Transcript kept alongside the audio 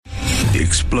the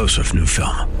explosive new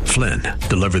film, Flynn,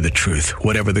 deliver the truth,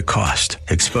 whatever the cost.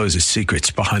 Exposes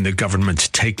secrets behind the government's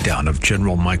takedown of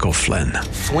General Michael Flynn.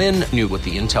 Flynn knew what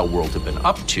the intel world had been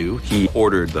up to. He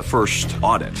ordered the first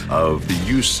audit of the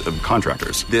use of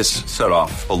contractors. This set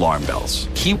off alarm bells.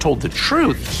 He told the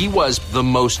truth. He was the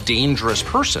most dangerous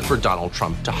person for Donald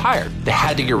Trump to hire. They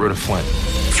had to get rid of Flynn.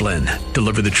 Flynn,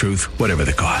 deliver the truth, whatever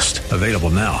the cost. Available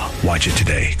now. Watch it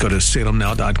today. Go to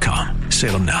salemnow.com.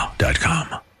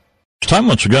 salemnow.com. It's time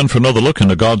once again for another look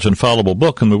into God's infallible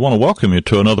book, and we want to welcome you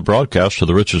to another broadcast of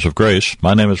the Riches of Grace.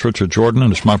 My name is Richard Jordan,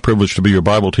 and it's my privilege to be your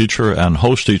Bible teacher and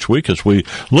host each week as we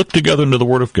look together into the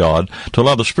Word of God to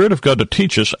allow the Spirit of God to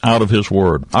teach us out of His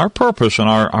Word. Our purpose and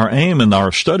our aim in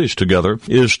our studies together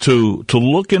is to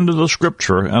look into the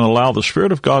Scripture and allow the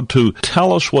Spirit of God to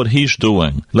tell us what He's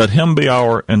doing. Let Him be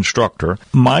our instructor.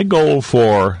 My goal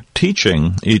for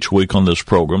teaching each week on this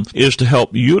program is to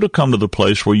help you to come to the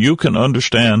place where you can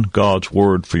understand God's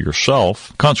Word for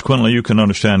yourself. Consequently, you can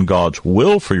understand God's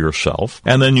will for yourself,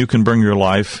 and then you can bring your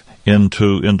life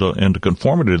into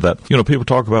conformity to that. You know, people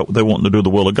talk about they want to do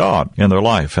the will of God in their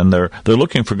life, and they're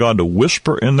looking for God to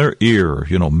whisper in their ear,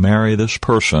 you know, marry this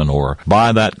person, or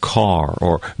buy that car,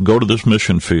 or go to this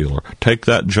mission field, or take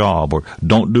that job, or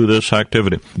don't do this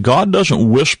activity. God doesn't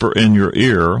whisper in your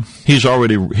ear. He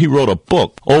wrote a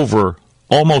book over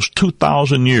almost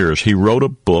 2,000 years. He wrote a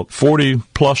book,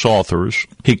 40-plus authors.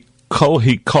 He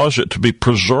caused it to be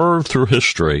preserved through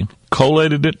history,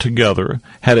 collated it together,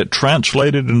 had it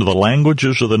translated into the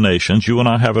languages of the nations. You and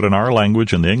I have it in our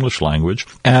language, in the English language.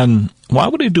 And why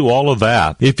would he do all of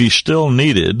that if he still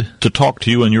needed to talk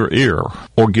to you in your ear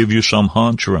or give you some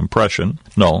hunch or impression?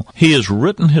 No, he has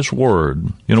written his word.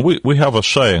 You know, we have a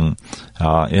saying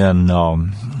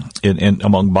among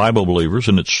Bible believers,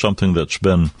 and it's something that's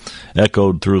been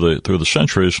echoed through the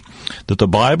centuries, that the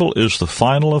Bible is the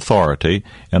final authority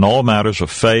in all matters of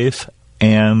faith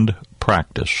and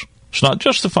practice. It's not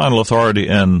just the final authority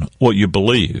in what you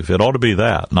believe. It ought to be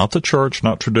that. Not the church,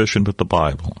 not tradition, but the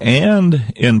Bible.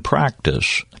 And in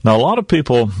practice. Now, a lot of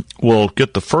people will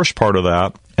get the first part of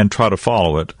that and try to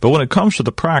follow it. But when it comes to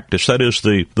the practice, that is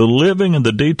the living in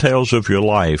the details of your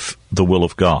life, the will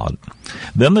of God,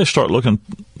 then they start looking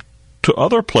to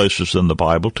other places in the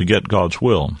Bible to get God's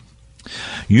will.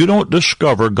 You don't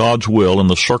discover God's will in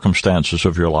the circumstances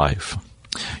of your life.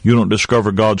 You don't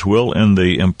discover God's will in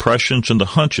the impressions and the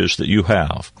hunches that you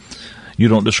have. You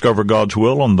don't discover God's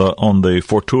will on the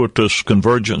fortuitous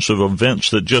convergence of events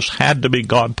that just had to be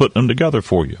God putting them together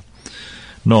for you.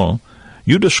 No,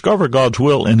 you discover God's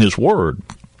will in His Word.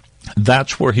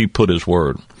 That's where He put His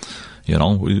Word. You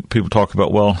know, people talk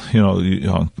about,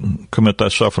 commit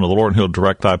thyself unto the Lord and He'll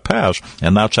direct thy paths.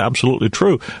 And that's absolutely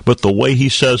true. But the way He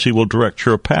says He will direct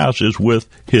your paths is with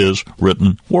His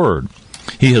written Word.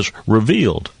 He has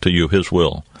revealed to you His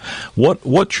will.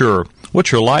 What your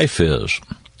life is,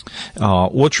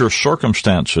 what your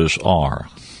circumstances are,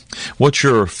 what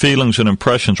your feelings and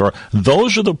impressions are,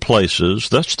 those are the places,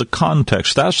 that's the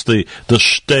context, that's the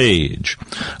stage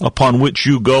upon which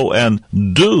you go and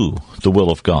do the will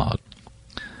of God.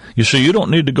 You see, you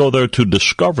don't need to go there to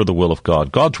discover the will of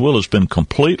God. God's will has been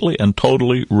completely and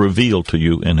totally revealed to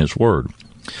you in His Word.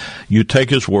 You take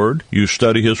His Word, you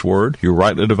study His Word, you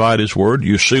rightly divide His Word,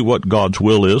 you see what God's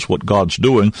will is, what God's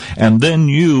doing, and then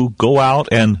you go out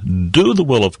and do the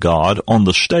will of God on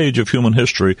the stage of human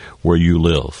history where you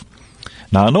live.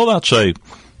 Now, I know that's a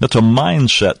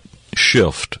mindset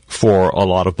shift for a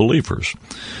lot of believers,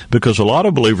 because a lot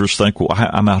of believers think, well,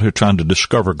 I'm out here trying to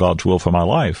discover God's will for my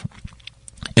life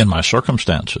and my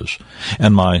circumstances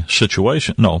and my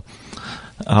situation. No.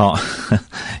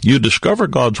 You discover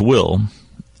God's will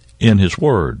in His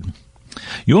Word.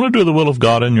 You want to do the will of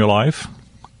God in your life?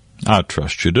 I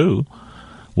trust you do.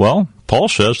 Well, Paul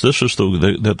says this is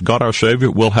that God our Savior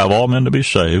will have all men to be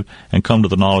saved and come to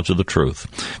the knowledge of the truth.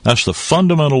 That's the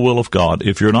fundamental will of God.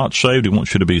 If you're not saved, He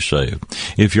wants you to be saved.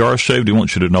 If you are saved, He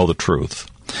wants you to know the truth.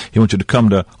 He wants you to come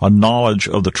to a knowledge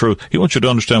of the truth. He wants you to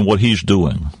understand what He's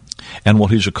doing and what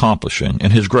He's accomplishing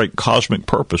and His great cosmic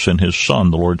purpose in His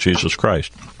Son, the Lord Jesus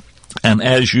Christ. And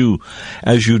as you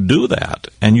do that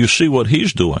and you see what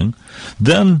He's doing,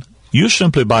 then you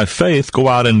simply by faith go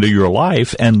out into your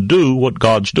life and do what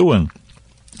God's doing.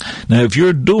 Now, if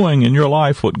you're doing in your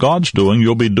life what God's doing,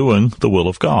 you'll be doing the will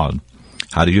of God.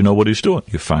 How do you know what He's doing?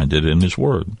 You find it in His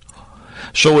Word.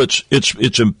 So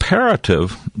it's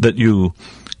imperative that you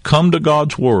come to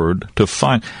God's Word to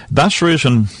find. That's the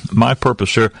reason my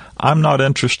purpose here, I'm not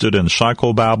interested in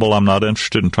psychobabble. I'm not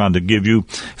interested in trying to give you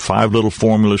 5 little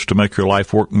formulas to make your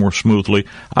life work more smoothly.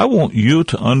 I want you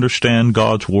to understand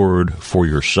God's Word for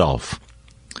yourself.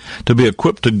 to be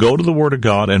equipped to go to the Word of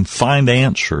God and find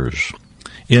answers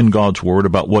in God's Word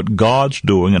about what God's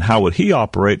doing and how would He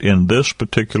operate in this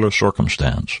particular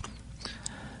circumstance.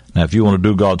 Now, if you want to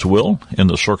do God's will in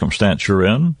the circumstance you're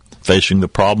in, facing the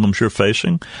problems you're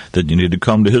facing, then you need to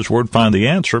come to His Word, find the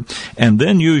answer, and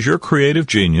then use your creative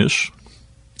genius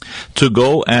to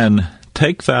go and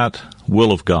take that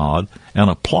will of God and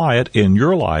apply it in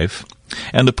your life,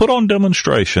 and to put on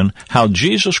demonstration how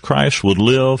Jesus Christ would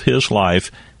live His life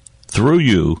through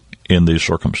you in these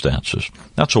circumstances.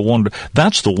 That's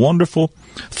the wonderful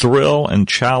thrill and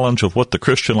challenge of what the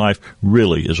Christian life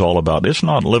really is all about. It's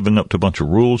not living up to a bunch of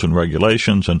rules and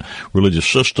regulations and religious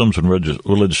systems and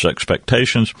religious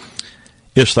expectations.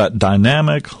 It's that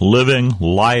dynamic, living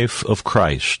life of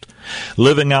Christ,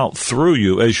 living out through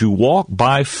you as you walk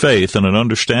by faith and an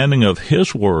understanding of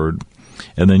His Word,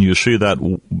 and then you see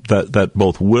that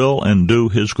both will and do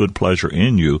His good pleasure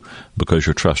in you because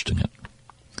you're trusting it.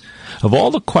 Of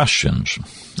all the questions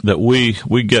that we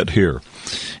get here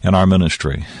in our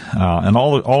ministry, and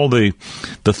all the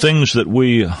things that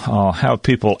we have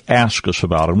people ask us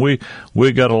about, and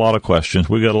we get a lot of questions.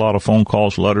 We get a lot of phone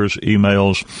calls, letters,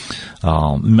 emails,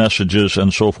 messages,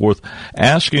 and so forth,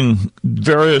 asking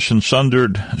various and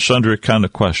sundry kind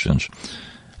of questions.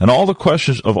 And all the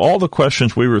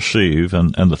questions we receive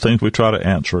and the things we try to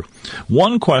answer,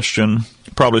 one question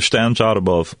probably stands out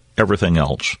above everything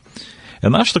else.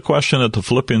 And that's the question that the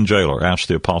Philippian jailer asked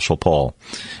the Apostle Paul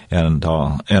in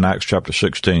Acts chapter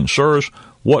 16. Sirs,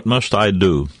 what must I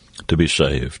do to be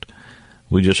saved?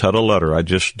 We just had a letter.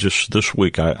 Just this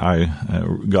week, I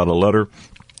got a letter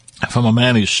from a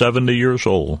man. He's 70 years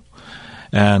old.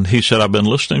 And he said, I've been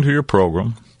listening to your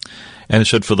program. And he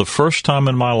said, for the first time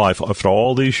in my life, after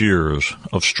all these years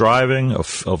of striving, of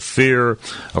fear,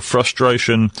 of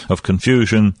frustration, of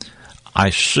confusion,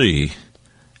 I see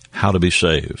how to be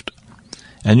saved.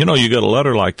 And you get a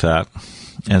letter like that,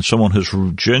 and someone has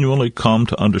genuinely come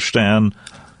to understand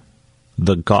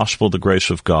the gospel, the grace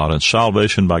of God, and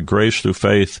salvation by grace through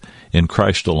faith in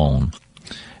Christ alone.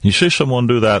 You see someone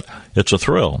do that, it's a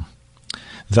thrill.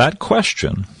 That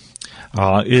question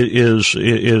is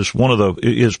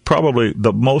probably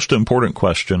the most important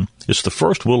question. It's the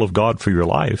first will of God for your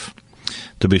life,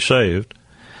 to be saved.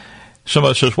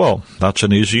 Somebody says, well, that's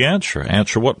an easy answer.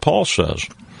 Answer what Paul says.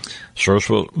 Sirs,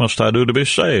 what must I do to be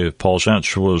saved? Paul's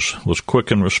answer was quick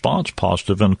in response,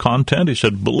 positive in content. He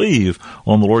said, believe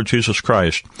on the Lord Jesus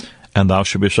Christ, and thou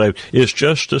shalt be saved. It's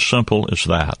just as simple as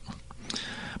that.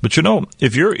 But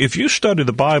if you study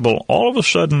the Bible, all of a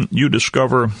sudden you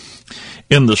discover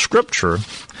in the Scripture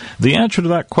the answer to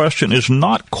that question is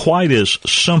not quite as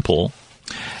simple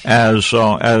as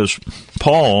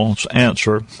Paul's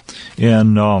answer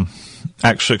in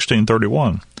Acts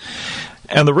 16:31.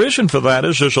 And the reason for that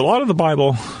is there's a lot of the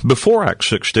Bible before Acts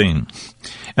 16.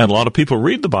 And a lot of people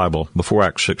read the Bible before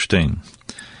Acts 16.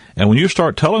 And when you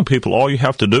start telling people all you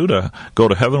have to do to go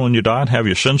to heaven when you die and have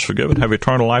your sins forgiven, have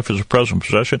eternal life as a present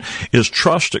possession, is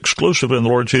trust exclusively in the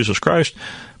Lord Jesus Christ,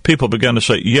 people begin to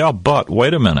say, yeah, but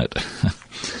wait a minute.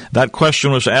 That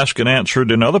question was asked and answered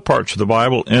in other parts of the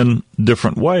Bible in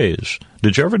different ways.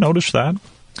 Did you ever notice that?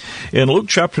 In Luke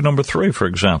chapter number 3, for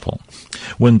example,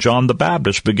 when John the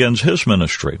Baptist begins his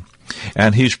ministry,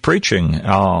 and he's preaching,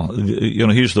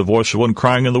 he's the voice of one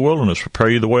crying in the wilderness, prepare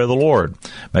ye the way of the Lord,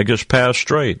 make his path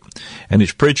straight. And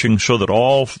he's preaching so that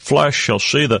all flesh shall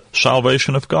see the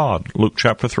salvation of God, Luke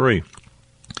chapter 3.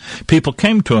 People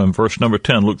came to him, verse number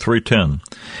 10, Luke 3:10,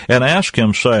 and asked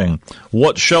him, saying,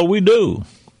 what shall we do?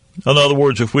 In other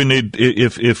words,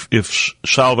 if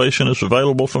salvation is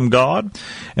available from God,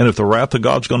 and if the wrath of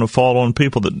God's going to fall on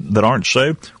people that aren't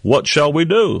saved, what shall we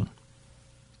do?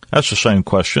 That's the same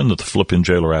question that the Philippian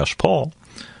jailer asked Paul.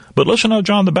 But listen how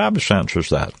John the Baptist answers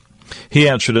that. He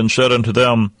answered and said unto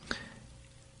them,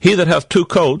 he that hath 2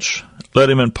 coats, let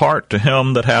him impart to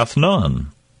him that hath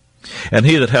none. And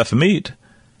he that hath meat,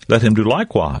 let him do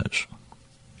likewise.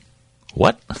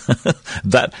 What?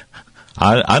 That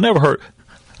I never heard.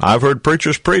 I've heard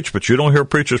preachers preach, but you don't hear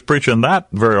preachers preaching that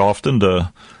very often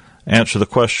to answer the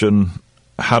question,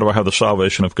 how do I have the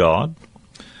salvation of God?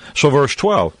 So verse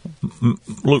 12,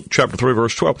 Luke chapter 3,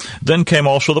 verse 12, then came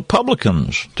also the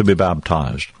publicans to be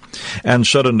baptized, and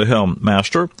said unto him,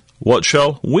 Master, what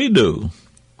shall we do?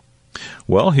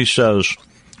 Well, he says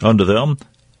unto them,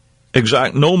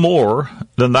 exact no more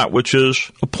than that which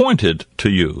is appointed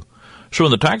to you. So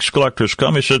when the tax collectors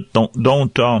come, he said, Don't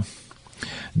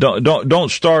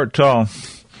start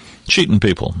cheating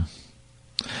people.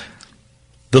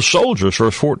 The soldiers,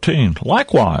 verse 14,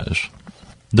 likewise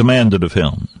demanded of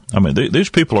him. I mean, these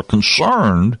people are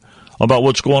concerned about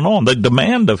what's going on. They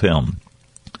demand of him,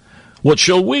 What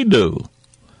shall we do?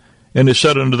 And he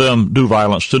said unto them, Do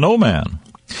violence to no man,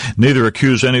 neither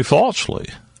accuse any falsely,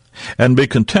 and be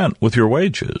content with your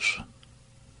wages.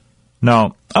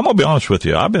 Now, I'm going to be honest with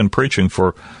you. I've been preaching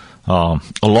for a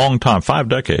long time, 5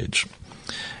 decades.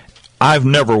 I've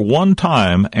never one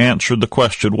time answered the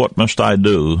question, what must I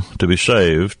do to be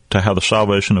saved, to have the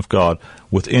salvation of God,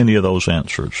 with any of those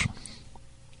answers.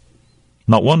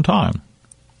 Not one time.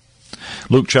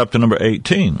 Luke chapter number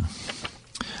 18.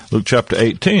 Luke chapter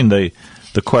 18, the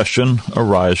question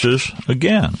arises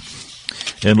again.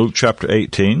 In Luke chapter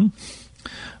 18,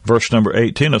 verse number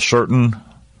 18, a certain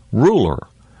ruler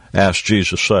asked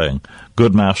Jesus, saying,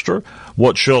 Good master,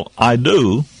 what shall I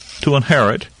do to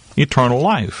inherit eternal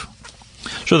life?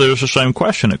 So there's the same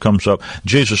question that comes up.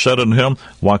 Jesus said unto him,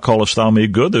 Why callest thou me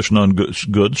good? There's none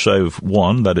good save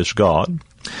one, that is God.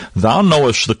 Thou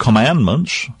knowest the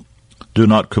commandments. Do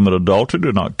not commit adultery,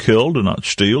 do not kill, do not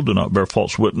steal, do not bear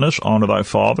false witness, honor thy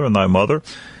father and thy mother.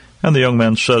 And the young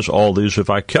man says, All these have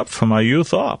I kept from my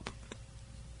youth up.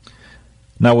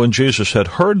 Now when Jesus had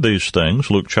heard these things,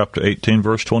 Luke chapter 18,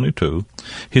 verse 22,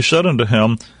 he said unto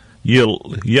him,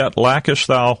 Yet lackest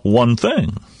thou one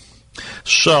thing.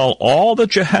 Sell all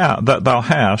that thou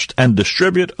hast, and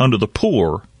distribute unto the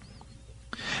poor,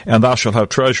 and thou shalt have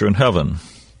treasure in heaven,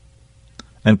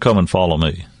 and come and follow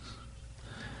me.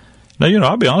 Now,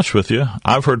 I'll be honest with you.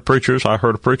 I heard a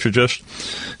preacher just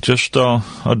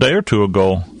a day or two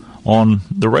ago on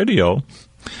the radio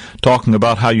talking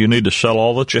about how you need to sell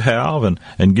all that you have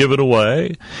and give it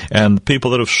away, and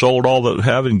people that have sold all that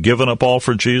have and given up all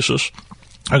for Jesus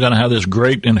are going to have this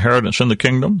great inheritance in the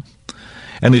kingdom.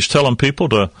 And he's telling people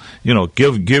to,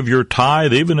 give your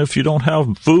tithe, even if you don't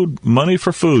have money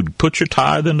for food. Put your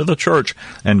tithe into the church,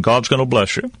 and God's going to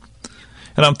bless you.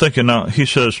 And I'm thinking now, he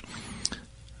says,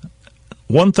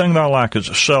 one thing thou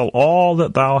lackest, sell all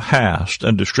that thou hast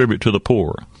and distribute to the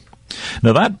poor.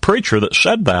 Now that preacher that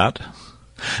said that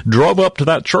drove up to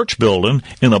that church building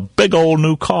in a big old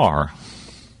new car.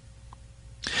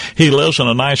 He lives in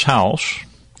a nice house.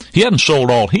 He hadn't sold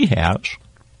all he has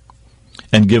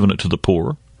and given it to the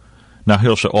poor. Now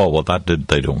he'll say,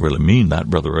 they don't really mean that,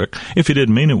 Brother Rick. If he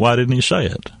didn't mean it, why didn't he say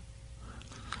it?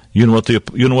 You know what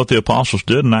the apostles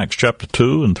did in Acts chapter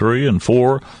 2 and 3 and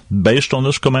 4 based on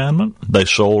this commandment? They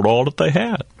sold all that they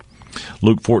had.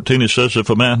 Luke 14, it says, If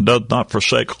a man doth not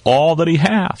forsake all that he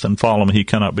hath and follow me, he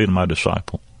cannot be my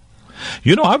disciple.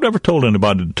 I've never told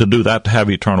anybody to do that to have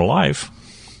eternal life.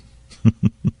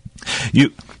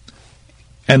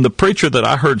 And the preacher that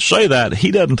I heard say that,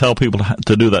 he doesn't tell people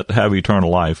to do that to have eternal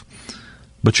life.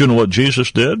 But you know what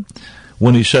Jesus did?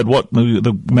 When he said,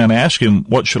 the man asked him,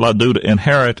 What shall I do to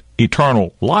inherit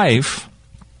eternal life?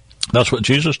 That's what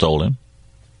Jesus told him.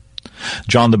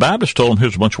 John the Baptist told him,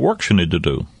 Here's a bunch of works you need to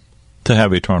do to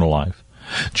have eternal life.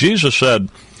 Jesus said,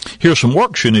 Here's some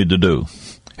works you need to do.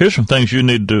 Here's some things you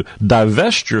need to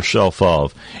divest yourself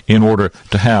of in order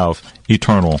to have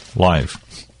eternal life.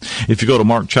 If you go to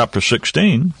Mark chapter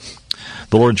 16,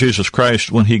 the Lord Jesus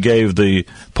Christ, when he gave the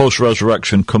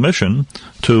post-resurrection commission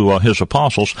to his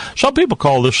apostles, some people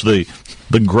call this the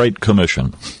Great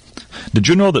Commission. Did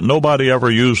you know that nobody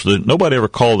ever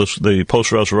called this the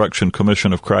post-resurrection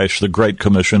commission of Christ the Great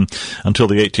Commission until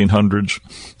the 1800s?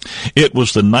 It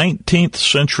was the 19th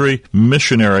century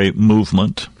missionary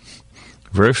movement.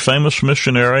 Very famous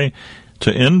missionary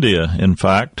to India, in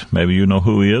fact. Maybe you know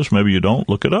who he is, maybe you don't.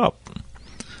 Look it up.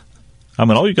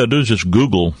 All you got to do is just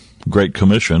Google Great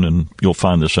Commission, and you'll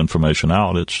find this information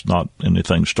out. It's not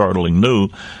anything startling new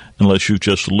unless you've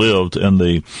just lived in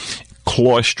the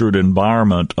cloistered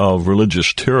environment of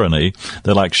religious tyranny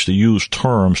that likes to use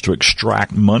terms to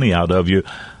extract money out of you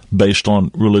based on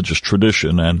religious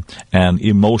tradition and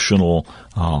emotional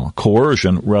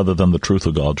coercion rather than the truth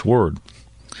of God's Word.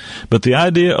 But the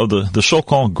idea of the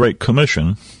so-called Great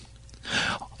Commission,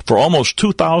 for almost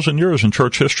 2,000 years in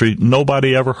church history,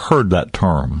 nobody ever heard that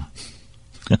term.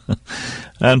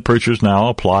 And preachers now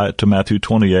apply it to Matthew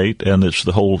 28, and it's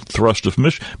the whole thrust of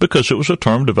mission, because it was a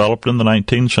term developed in the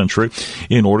 19th century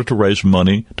in order to raise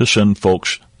money to send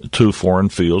folks to foreign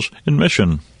fields in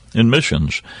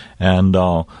missions. And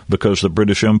because the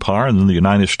British Empire and then the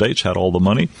United States had all the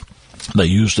money, they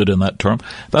used it in that term.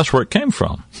 That's where it came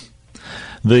from.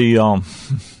 The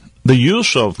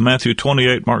use of Matthew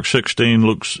 28, Mark 16,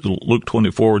 Luke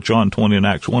 24, John 20, and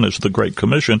Acts 1 as the Great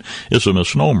Commission is a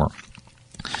misnomer.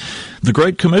 The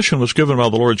Great Commission was given by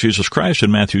the Lord Jesus Christ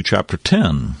in Matthew chapter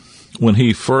 10 when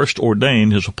he first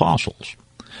ordained his apostles.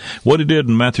 What he did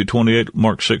in Matthew 28,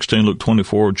 Mark 16, Luke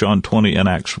 24, John 20, and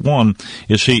Acts 1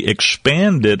 is he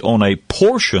expanded on a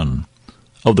portion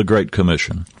of the Great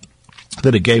Commission.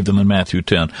 that he gave them in Matthew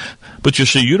 10. But you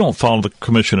see, you don't follow the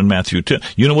commission in Matthew 10.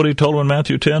 You know what he told them in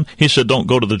Matthew 10? He said, don't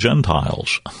go to the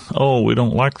Gentiles. Oh, we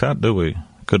don't like that, do we?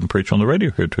 Couldn't preach on the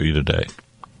radio here to you today.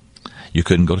 You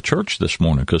couldn't go to church this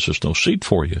morning because there's no seat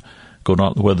for you. Go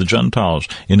not where the Gentiles,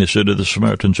 in the city of the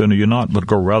Samaritans enter you not, but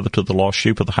go rather to the lost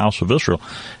sheep of the house of Israel,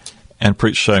 and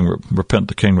preach, saying, repent,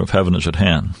 the kingdom of heaven is at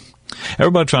hand.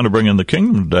 Everybody trying to bring in the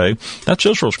kingdom today, that's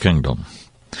Israel's kingdom.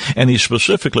 And he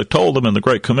specifically told them in the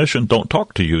Great Commission, don't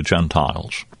talk to you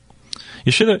Gentiles.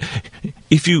 You see that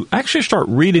if you actually start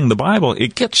reading the Bible,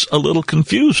 it gets a little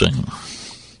confusing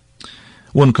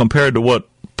when compared to what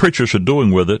preachers are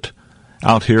doing with it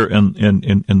out here in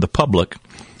the public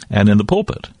and in the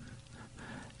pulpit.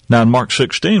 Now in Mark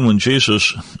 16, when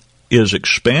Jesus is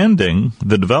expanding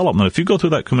the development, if you go through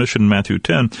that commission in Matthew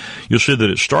 10, you'll see that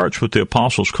it starts with the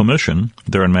apostles' commission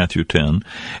there in Matthew 10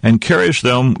 and carries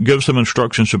them, gives them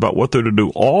instructions about what they're to do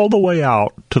all the way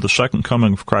out to the second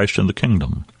coming of Christ in the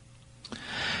kingdom.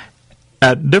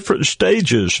 At different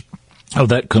stages of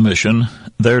that commission,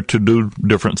 they're to do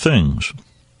different things.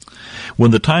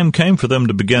 When the time came for them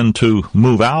to begin to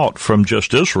move out from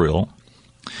just Israel,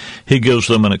 he gives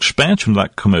them an expansion of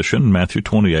that commission, Matthew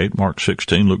 28, Mark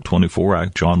 16, Luke 24,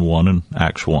 John 1 and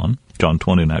Acts 1, John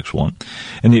 20 and Acts 1.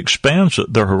 And he expands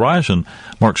their horizon.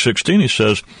 Mark 16, he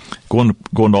says, go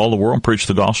into all the world and preach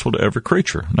the gospel to every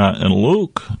creature. Now, in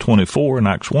Luke 24 and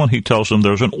Acts 1, he tells them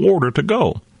there's an order to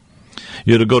go.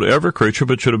 You're to go to every creature,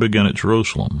 but you're to begin at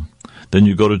Jerusalem. Then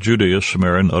you go to Judea,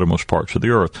 Samaria, and the uttermost parts of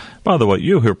the earth. By the way,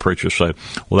 you hear preachers say,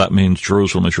 well, that means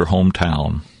Jerusalem is your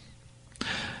hometown.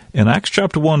 In Acts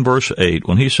chapter 1, verse 8,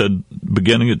 when he said,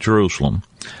 beginning at Jerusalem,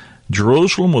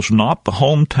 Jerusalem was not the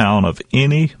hometown of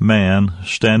any man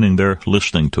standing there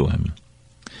listening to him.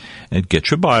 And get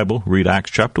your Bible, read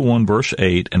Acts chapter 1, verse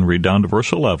 8, and read down to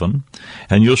verse 11,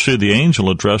 and you'll see the angel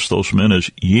address those men as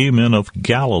ye men of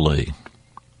Galilee.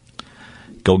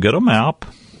 Go get a map,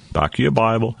 back of your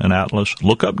Bible, an atlas,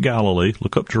 look up Galilee,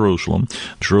 look up Jerusalem.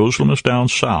 Jerusalem is down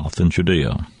south in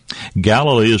Judea.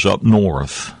 Galilee is up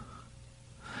north.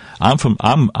 I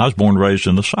was born and raised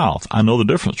in the South. I know the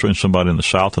difference between somebody in the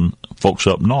South and folks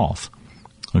up north.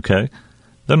 Okay?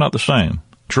 They're not the same.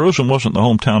 Jerusalem wasn't the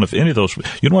hometown of any of those.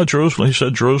 You know why Jerusalem? He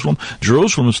said Jerusalem.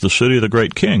 Jerusalem is the city of the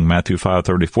great king, Matthew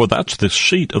 5:34. That's the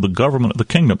seat of the government of the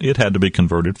kingdom. It had to be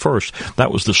converted first.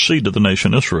 That was the seat of the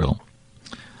nation Israel.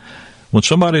 When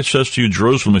somebody says to you,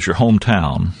 Jerusalem is your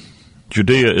hometown,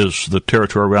 Judea is the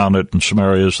territory around it, and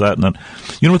Samaria is that and that,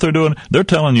 you know what they're doing? They're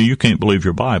telling you can't believe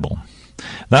your Bible.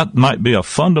 That might be a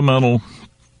fundamental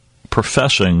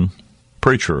professing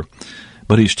preacher,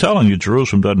 but he's telling you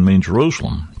Jerusalem doesn't mean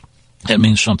Jerusalem. It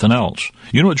means something else.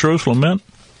 You know what Jerusalem meant?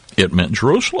 It meant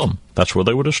Jerusalem. That's where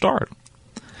they were to start.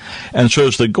 And so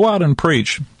as they go out and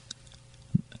preach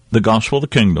the gospel of the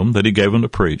kingdom that he gave them to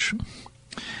preach,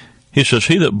 he says,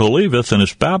 he that believeth and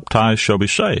is baptized shall be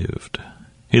saved.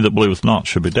 He that believeth not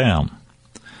shall be damned.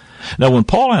 Now, when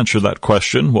Paul answered that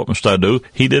question, what must I do?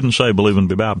 He didn't say believe and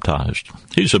be baptized.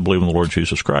 He said believe in the Lord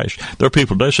Jesus Christ. There are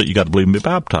people today say you got to believe and be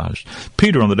baptized.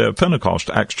 Peter on the day of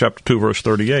Pentecost, Acts chapter 2, verse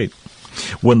 38.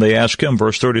 When they asked him,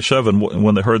 verse 37,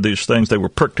 when they heard these things, they were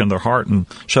pricked in their heart and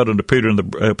said unto Peter and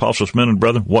the apostles, men and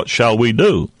brethren, what shall we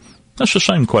do? That's the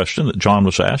same question that John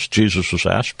was asked, Jesus was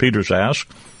asked, Peter's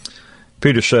asked.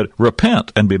 Peter said,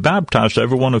 repent and be baptized,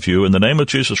 every one of you, in the name of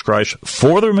Jesus Christ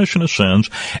for the remission of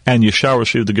sins, and you shall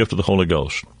receive the gift of the Holy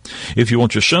Ghost. If you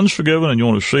want your sins forgiven and you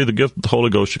want to receive the gift of the Holy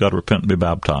Ghost, you got to repent and be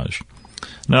baptized.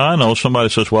 Now, I know somebody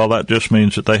says, well, that just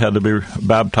means that they had to be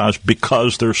baptized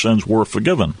because their sins were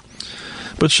forgiven.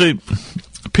 But see,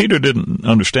 Peter didn't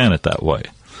understand it that way.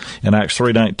 In Acts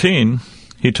 3:19,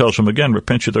 he tells them again,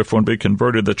 repent ye therefore and be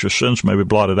converted, that your sins may be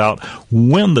blotted out,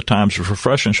 when the times of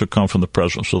refreshing shall come from the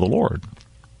presence of the Lord.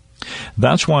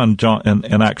 That's why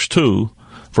in Acts 2,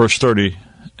 verse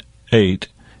 38,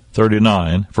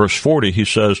 39, verse 40, he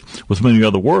says, with many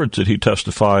other words did he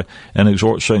testify and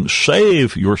exhort, saying,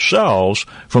 save yourselves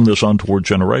from this untoward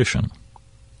generation.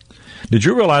 Did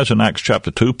you realize in Acts chapter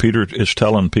 2, Peter is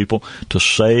telling people to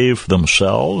save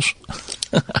themselves?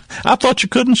 I thought you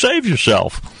couldn't save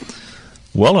yourself.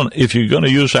 Well, if you're going to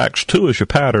use Acts 2 as your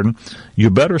pattern, you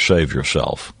better save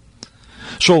yourself.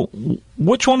 So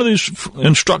which one of these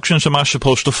instructions am I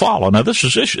supposed to follow? Now, this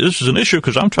is an issue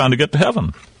because I'm trying to get to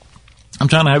heaven. I'm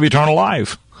trying to have eternal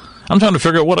life. I'm trying to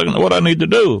figure out what I need to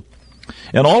do.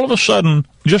 And all of a sudden,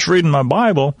 just reading my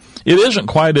Bible, it isn't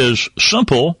quite as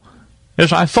simple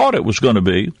as I thought it was going to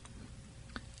be.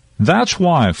 That's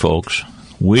why, folks,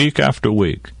 week after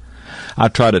week, I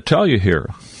try to tell you here,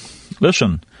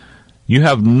 listen, you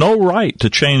have no right to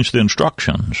change the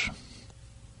instructions.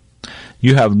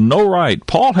 You have no right.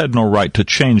 Paul had no right to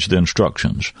change the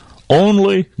instructions.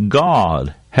 Only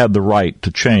God had the right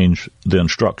to change the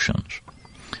instructions.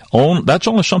 That's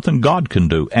only something God can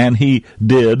do, and he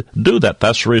did do that.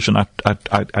 That's the reason I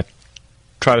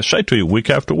try to say to you week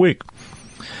after week,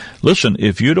 listen,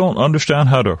 if you don't understand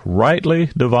how to rightly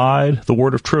divide the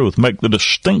word of truth, make the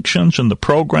distinctions in the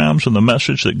programs and the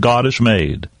message that God has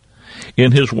made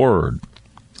in his word,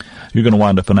 you're going to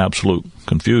wind up in absolute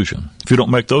confusion. If you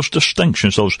don't make those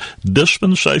distinctions, those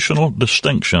dispensational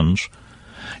distinctions,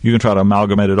 you can try to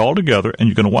amalgamate it all together, and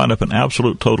you're going to wind up in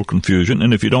absolute total confusion.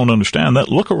 And if you don't understand that,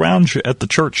 look around you at the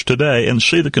church today and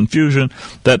see the confusion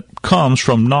that comes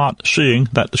from not seeing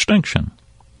that distinction.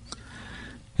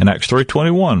 In Acts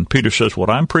 3:21, Peter says, what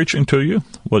I'm preaching to you,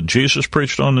 what Jesus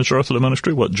preached on his earthly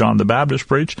ministry, what John the Baptist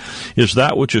preached, is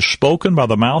that which is spoken by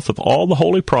the mouth of all the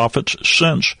holy prophets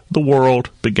since the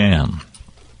world began.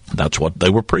 That's what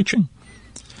they were preaching.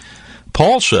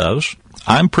 Paul says,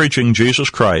 I'm preaching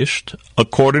Jesus Christ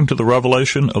according to the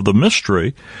revelation of the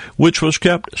mystery, which was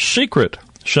kept secret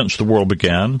since the world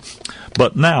began,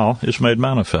 but now is made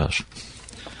manifest.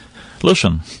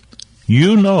 Listen,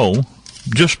 you know,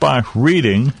 just by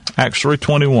reading Acts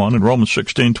 3:21 and Romans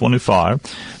 16:25,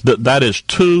 that is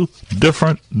two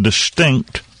different,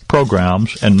 distinct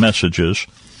programs and messages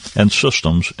and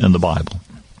systems in the Bible.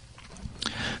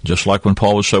 Just like when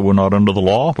Paul would say we're not under the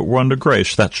law, but we're under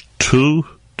grace. That's two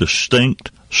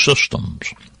distinct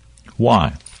systems.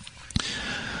 Why?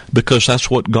 Because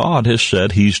that's what God has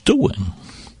said he's doing.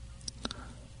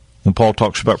 When Paul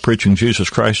talks about preaching Jesus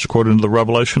Christ according to the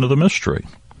revelation of the mystery,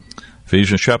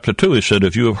 Ephesians chapter 2, he said,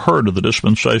 if you have heard of the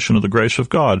dispensation of the grace of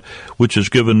God, which is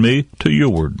given me to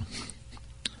youward.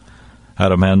 I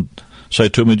had a man say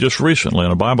to me just recently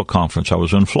in a Bible conference. I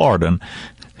was in Florida, and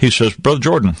he says, Brother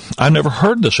Jordan, I never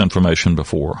heard this information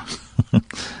before.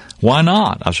 Why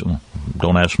not? I said, well,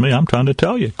 don't ask me. I'm trying to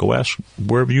tell you. Go ask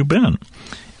wherever you've been.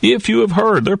 If you have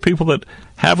heard, there are people that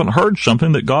haven't heard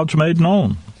something that God's made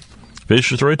known.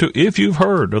 Ephesians 3:2, if you've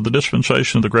heard of the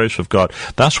dispensation of the grace of God.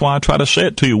 That's why I try to say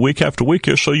it to you week after week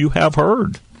here, so you have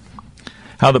heard.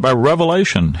 How that by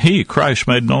revelation, he, Christ,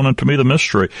 made known unto me the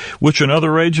mystery, which in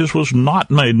other ages was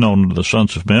not made known unto the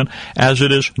sons of men, as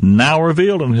it is now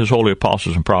revealed unto his holy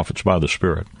apostles and prophets by the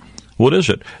Spirit. What is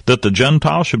it? That the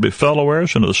Gentiles should be fellow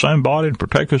heirs into the same body and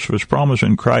partakers of his promise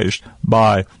in Christ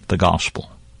by the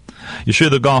gospel. You see,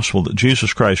 the gospel that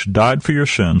Jesus Christ died for your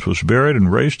sins, was buried,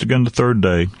 and raised again the third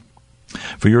day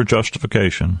for your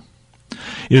justification,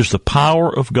 is the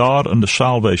power of God unto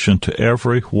salvation to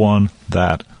everyone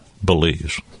that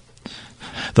believes.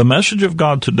 The message of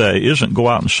God today isn't go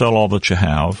out and sell all that you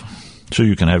have so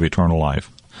you can have eternal life.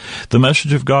 The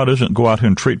message of God isn't go out here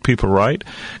and treat people right,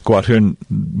 go out here and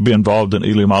be involved in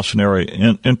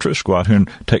eleemosynary interests, go out here and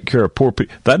take care of poor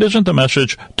people. That isn't the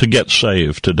message to get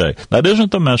saved today. That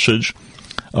isn't the message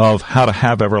of how to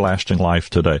have everlasting life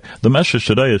today. The message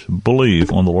today is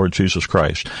believe on the Lord Jesus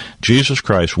Christ. Jesus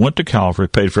Christ went to Calvary,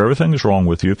 paid for everything that's wrong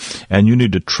with you, and you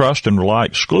need to trust and rely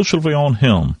exclusively on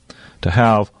him to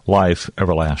have life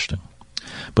everlasting.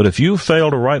 But if you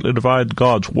fail to rightly divide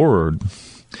God's word,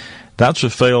 that's a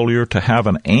failure to have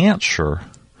an answer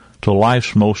to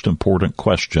life's most important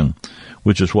question,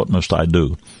 which is, what must I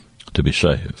do to be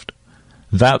saved?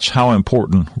 That's how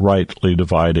important rightly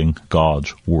dividing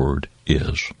God's word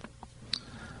is.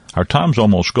 Our time's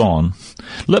almost gone.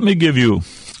 Let me give you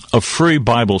a free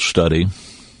Bible study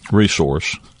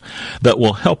resource that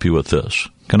will help you with this.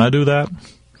 Can I do that?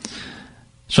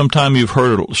 Sometime you've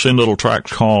seen little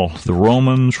tracts called The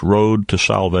Romans Road to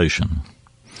Salvation.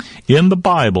 In the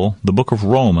Bible, the book of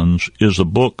Romans is a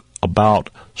book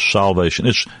about salvation.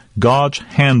 It's God's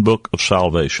handbook of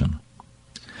salvation.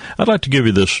 I'd like to give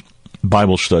you this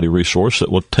Bible study resource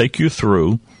that will take you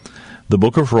through the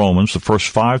book of Romans, the first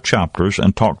 5 chapters,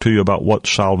 and talk to you about what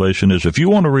salvation is. If you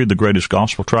want to read the greatest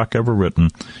gospel tract ever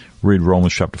written, read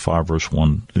Romans chapter 5, verse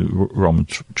 1,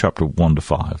 Romans chapter 1 to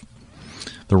 5.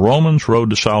 The Romans Road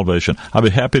to Salvation. I'll be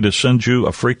happy to send you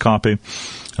a free copy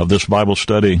of this Bible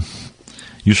study.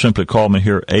 You simply call me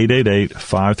here,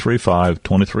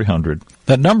 888-535-2300.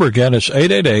 That number again is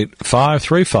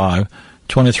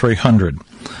 888-535-2300.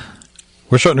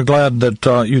 We're certainly glad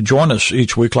that you join us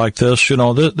each week like this. You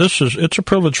know, it's a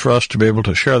privilege for us to be able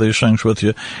to share these things with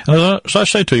you. And as I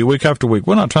say to you week after week,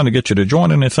 we're not trying to get you to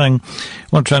join anything.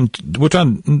 We're not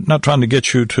trying to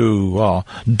get you to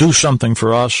do something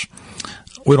for us.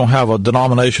 We don't have a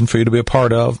denomination for you to be a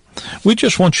part of. We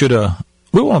just want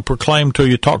we want to proclaim to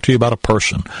you, talk to you about a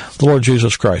person, the Lord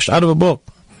Jesus Christ, out of a book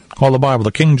called the Bible,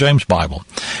 the King James Bible.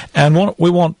 And we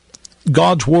want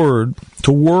God's Word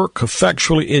to work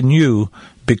effectually in you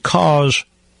because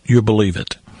you believe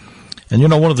it. And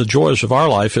one of the joys of our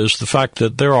life is the fact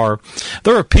that there are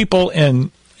people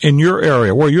in your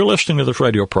area where you're listening to this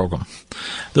radio program.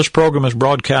 This program is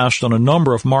broadcast on a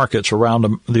number of markets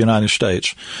around the United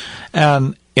States.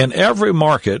 And in every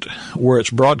market where it's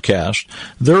broadcast,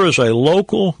 there is a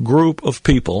local group of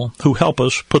people who help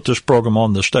us put this program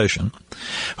on the station,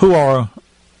 who are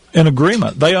in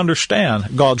agreement. They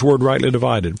understand God's Word rightly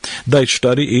divided. They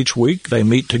study each week. They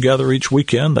meet together each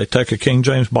weekend. They take a King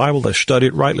James Bible. They study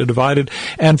it rightly divided.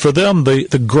 And for them,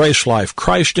 the grace life,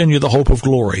 Christ in you, the hope of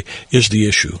glory, is the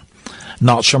issue.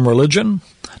 Not some religion,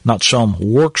 not some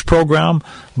works program,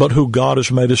 but who God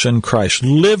has made us in Christ,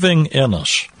 living in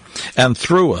us and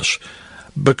through us,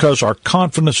 because our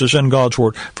confidence is in God's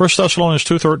Word. 1 Thessalonians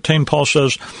 2:13, Paul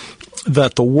says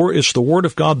that it's the Word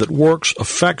of God that works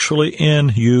effectually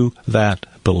in you that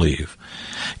believe.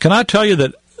 Can I tell you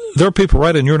that there are people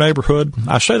right in your neighborhood?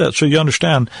 I say that so you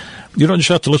understand. You don't just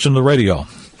have to listen to the radio.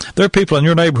 There are people in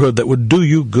your neighborhood that would do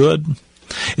you good.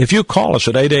 If you call us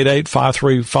at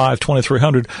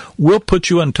 888-535-2300, we'll put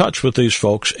you in touch with these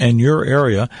folks in your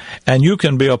area, and you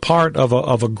can be a part of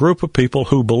a group of people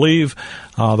who believe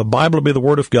the Bible to be the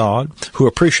Word of God, who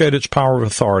appreciate its power of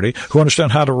authority, who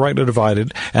understand how to rightly divide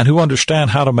it, and who understand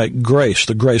how to make grace,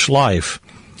 the grace life,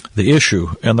 the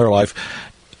issue in their life.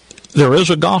 There is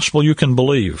a gospel you can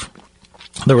believe.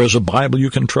 There is a Bible you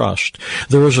can trust.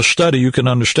 There is a study you can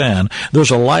understand.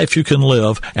 There's a life you can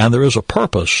live, and there is a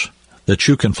purpose that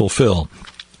you can fulfill.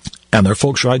 And there are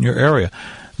folks right in your area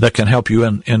that can help you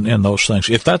in those things.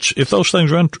 If those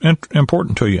things are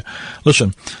important to you,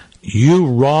 listen, you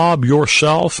rob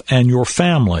yourself and your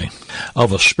family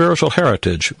of a spiritual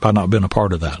heritage by not being a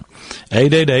part of that.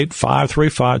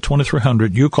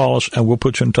 888-535-2300. You call us and we'll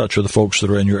put you in touch with the folks that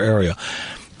are in your area.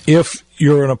 If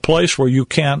you're in a place where you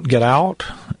can't get out,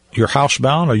 you're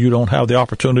housebound, or you don't have the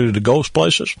opportunity to go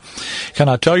places, can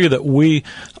I tell you that we,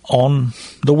 on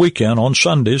the weekend, on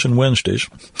Sundays and Wednesdays,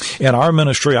 in our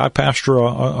ministry, I pastor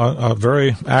a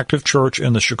very active church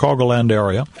in the Chicagoland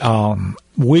area.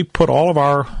 We put all of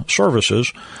our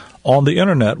services on the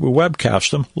Internet. We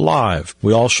webcast them live.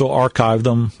 We also archive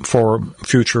them for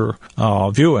future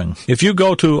viewing. If you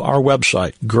go to our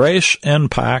website,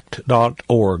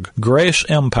 graceimpact.org,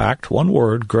 graceimpact, one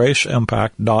word,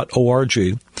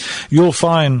 graceimpact.org, you'll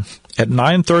find at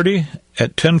 9:30,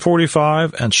 at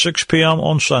 10:45, and 6 p.m.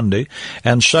 on Sunday,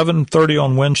 and 7:30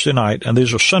 on Wednesday night, and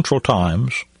these are Central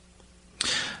Times,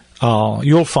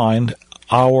 you'll find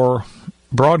our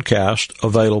broadcast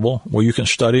available where you can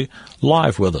study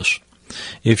live with us.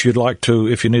 If you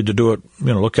need to do it,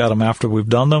 look at them after we've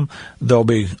done them, there'll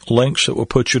be links that will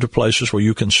put you to places where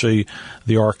you can see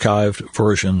the archived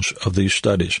versions of these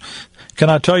studies. Can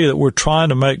I tell you that we're trying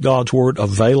to make God's Word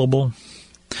available?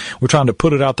 We're trying to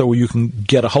put it out there where you can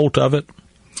get a hold of it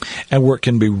and where it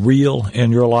can be real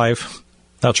in your life.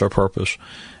 That's our purpose.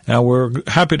 And we're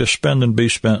happy to spend and be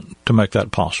spent to make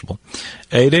that possible.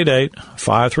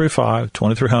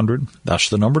 888-535-2300. That's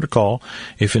the number to call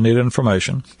if you need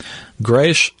information.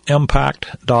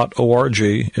 GraceImpact.org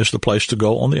is the place to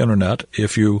go on the Internet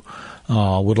if you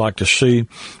would like to see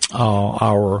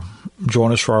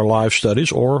join us for our live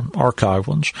studies or archive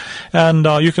ones. And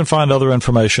you can find other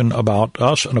information about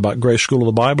us and about Grace School of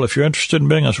the Bible. If you're interested in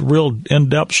being a real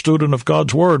in-depth student of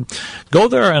God's Word, go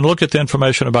there and look at the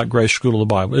information about Grace School of the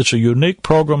Bible. It's a unique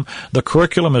program. The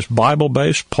curriculum is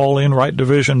Bible-based, Pauline Right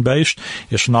Division-based.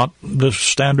 It's not the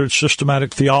standard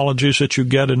systematic theologies that you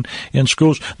get in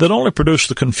schools that only produce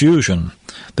the confusion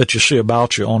that you see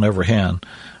about you on every hand.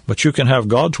 But you can have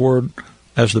God's Word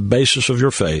as the basis of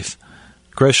your faith.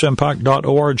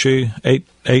 GraceImpact.org,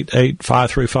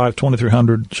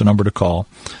 888-535-2300 is the number to call.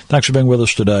 Thanks for being with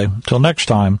us today. Until next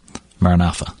time,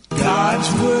 Maranatha. God's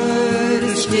Word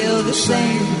is still the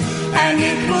same, and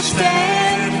it will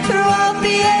stand throughout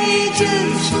the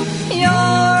ages. Your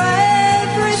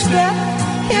every step,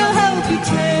 He'll help you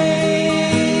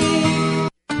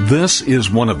take. This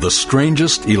is one of the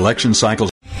strangest election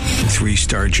cycles.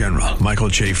 3-star General Michael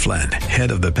J. Flynn,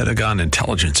 head of the Pentagon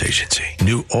Intelligence Agency,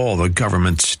 knew all the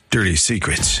government's dirty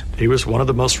secrets. He was one of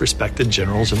the most respected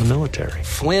generals in the military.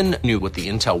 Flynn knew what the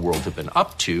intel world had been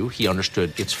up to. He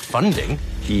understood its funding.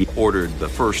 He ordered the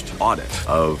first audit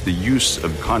of the use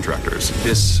of contractors.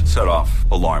 This set off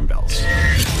alarm bells.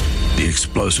 The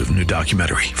explosive new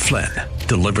documentary, Flynn,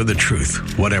 Deliver the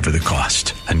Truth, Whatever the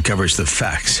Cost, uncovers the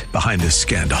facts behind this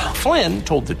scandal. Flynn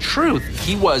told the truth.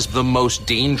 He was the most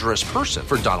dangerous person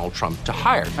for Donald Trump to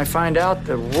hire. I find out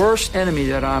the worst enemy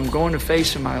that I'm going to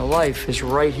face in my life is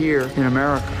right here in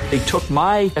America. They took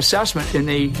my assessment and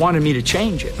they wanted me to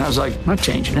change it. And I was like, I'm not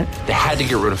changing it. They had to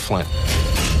get rid of Flynn.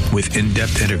 with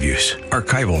in-depth interviews,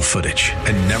 archival footage,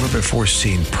 and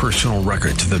never-before-seen personal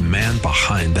records of the man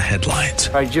behind the headlines.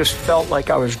 I just felt like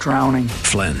I was drowning.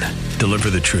 Flynn, deliver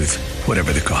the truth,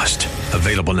 whatever the cost.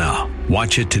 Available now.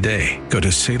 Watch it today. Go to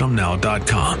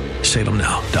salemnow.com.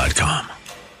 salemnow.com.